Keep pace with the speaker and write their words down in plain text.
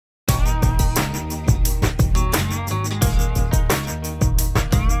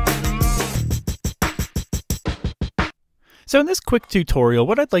So in this quick tutorial,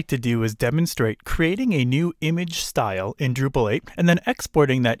 what I'd like to do is demonstrate creating a new image style in Drupal 8 and then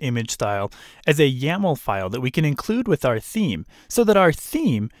exporting that image style as a YAML file that we can include with our theme so that our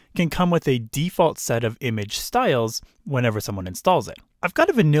theme can come with a default set of image styles whenever someone installs it. I've got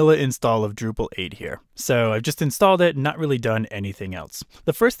a vanilla install of Drupal 8 here, so I've just installed it and not really done anything else.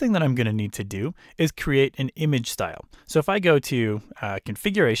 The first thing that I'm going to need to do is create an image style. So if I go to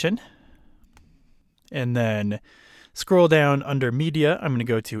configuration and then scroll down under media, I'm going to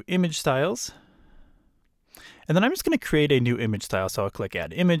go to image styles, and then I'm just going to create a new image style. So I'll click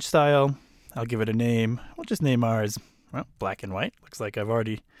add image style. I'll give it a name. We'll just name ours, well, black and white. Looks like I've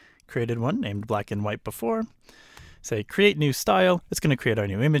already created one named black and white before. Say create new style. It's going to create our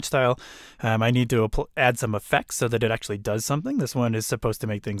new image style. I need to add some effects so that it actually does something. This one is supposed to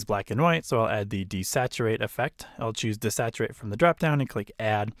make things black and white, so I'll add the desaturate effect. I'll choose desaturate from the dropdown and click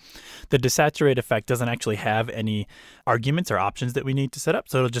add. The desaturate effect doesn't actually have any arguments or options that we need to set up,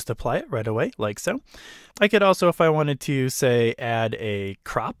 so it'll just apply it right away, like so. I could also, if I wanted to, say add a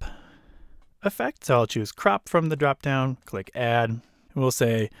crop effect, so I'll choose crop from the dropdown, click add, and we'll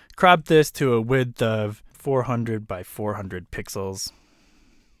say crop this to a width of 400 by 400 pixels.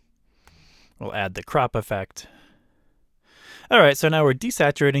 We'll add the crop effect. All right, so now we're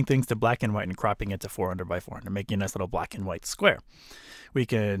desaturating things to black and white and cropping it to 400 by 400, making a nice little black and white square. We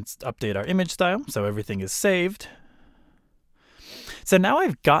can update our image style, so everything is saved. So now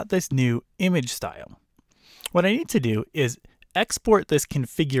I've got this new image style. What I need to do is export this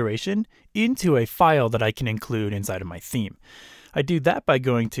configuration into a file that I can include inside of my theme. I do that by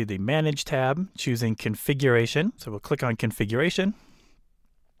going to the Manage tab, choosing Configuration. So we'll click on Configuration.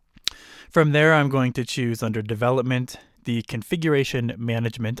 From there, I'm going to choose under Development, the Configuration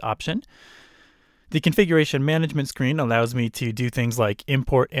Management option. The Configuration Management screen allows me to do things like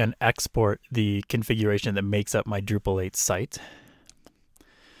import and export the configuration that makes up my Drupal 8 site.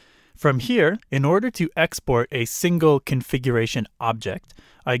 From here, in order to export a single configuration object,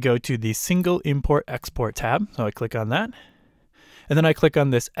 I go to the Single Import Export tab. So I click on that. And then I click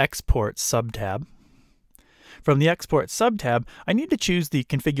on this Export subtab. From the Export subtab, I need to choose the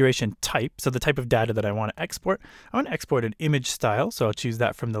configuration type, so the type of data that I want to export. I want to export an image style, so I'll choose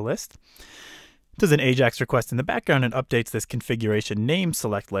that from the list. Does an AJAX request in the background and updates this configuration name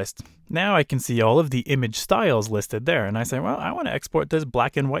select list. Now I can see all of the image styles listed there, and I say, well, I want to export this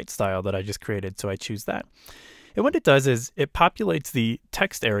black and white style that I just created, so I choose that. And what it does is it populates the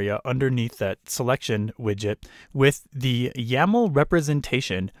text area underneath that selection widget with the YAML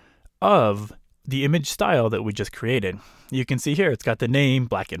representation of the image style that we just created. You can see here it's got the name,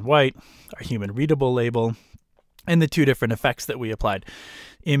 black and white, our human readable label, and the two different effects that we applied.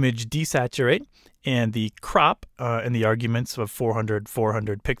 Image desaturate and the crop and the arguments of 400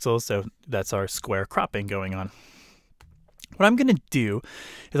 pixels, so that's our square cropping going on. What I'm going to do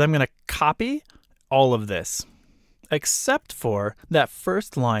is I'm going to copy all of this, except for that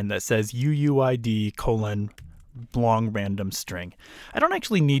first line that says UUID : long random string. I don't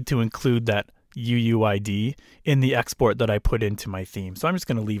actually need to include that UUID in the export that I put into my theme, so I'm just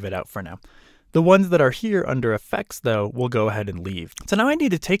going to leave it out for now. The ones that are here under effects, though, we'll go ahead and leave. So now I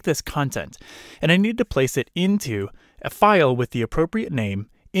need to take this content and I need to place it into a file with the appropriate name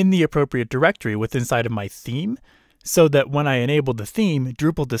in the appropriate directory within inside of my theme, so that when I enable the theme,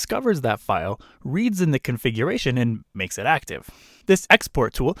 Drupal discovers that file, reads in the configuration, and makes it active. This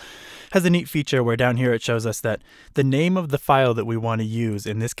export tool has a neat feature where down here it shows us that the name of the file that we want to use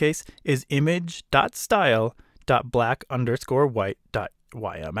in this case is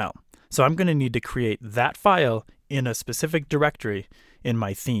image.style.black_white.yml. So I'm going to need to create that file in a specific directory in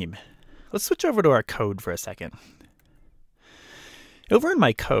my theme. Let's switch over to our code for a second. Over in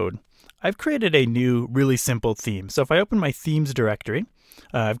my code, I've created a new, really simple theme. So if I open my themes directory,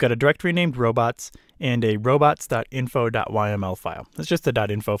 I've got a directory named robots and a robots.info.yml file. It's just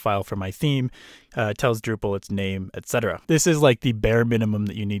a .info file for my theme. It tells Drupal its name, etc. This is like the bare minimum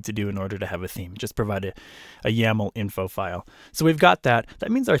that you need to do in order to have a theme. Just provide a YAML info file. So we've got that.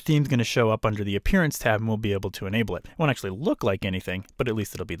 That means our theme's going to show up under the Appearance tab and we'll be able to enable it. It won't actually look like anything, but at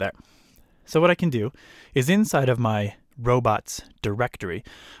least it'll be there. So what I can do is inside of my robots directory,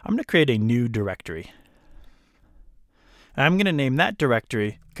 I'm going to create a new directory. I'm going to name that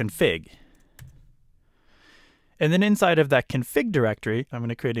directory config. And then inside of that config directory, I'm going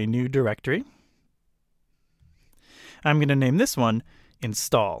to create a new directory. I'm going to name this one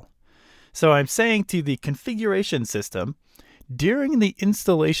install. So I'm saying to the configuration system, during the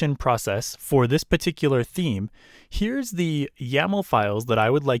installation process for this particular theme, here's the YAML files that I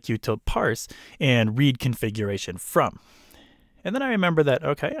would like you to parse and read configuration from. And then I remember that,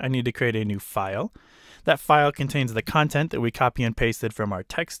 okay, I need to create a new file. That file contains the content that we copy and pasted from our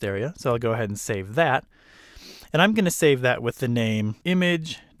text area, so I'll go ahead and save that. And I'm going to save that with the name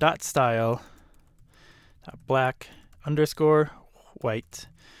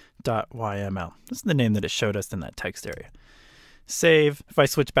image.style_black_white.yml. This is the name that it showed us in that text area. Save. If I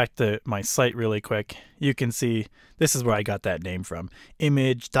switch back to my site really quick, you can see this is where I got that name from.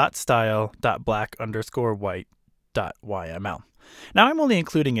 Image.style.black_white.yml. Now I'm only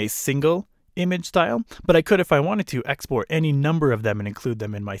including a single image style, but I could, if I wanted to, export any number of them and include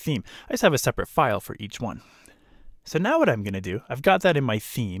them in my theme. I just have a separate file for each one. So now what I'm going to do, I've got that in my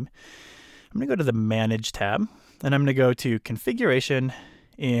theme. I'm going to go to the Manage tab, and I'm going to go to Configuration,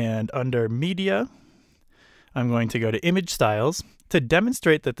 and under Media, I'm going to go to Image Styles. To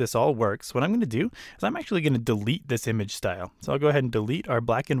demonstrate that this all works, what I'm going to do is I'm actually going to delete this image style. So I'll go ahead and delete our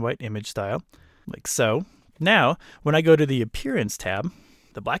black and white image style, like so. Now, when I go to the Appearance tab,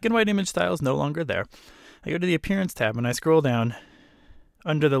 the black and white image style is no longer there. I go to the Appearance tab and I scroll down.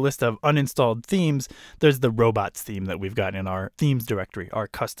 Under the list of uninstalled themes, there's the robots theme that we've got in our themes directory, our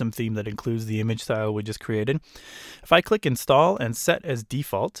custom theme that includes the image style we just created. If I click Install and Set as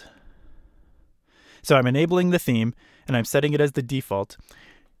Default, so I'm enabling the theme and I'm setting it as the default.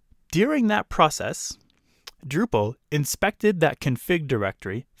 During that process, Drupal inspected that config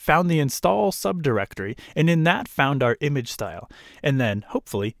directory, found the install subdirectory, and in that found our image style, and then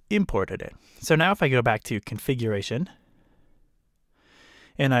hopefully imported it. So now if I go back to Configuration,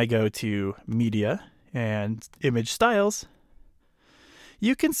 and I go to Media and Image Styles,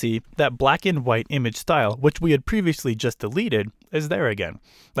 you can see that black and white image style, which we had previously just deleted, is there again.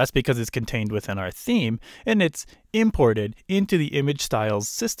 That's because it's contained within our theme, and it's imported into the image styles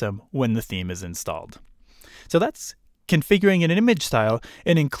system when the theme is installed. So that's configuring an image style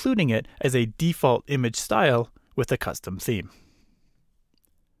and including it as a default image style with a custom theme.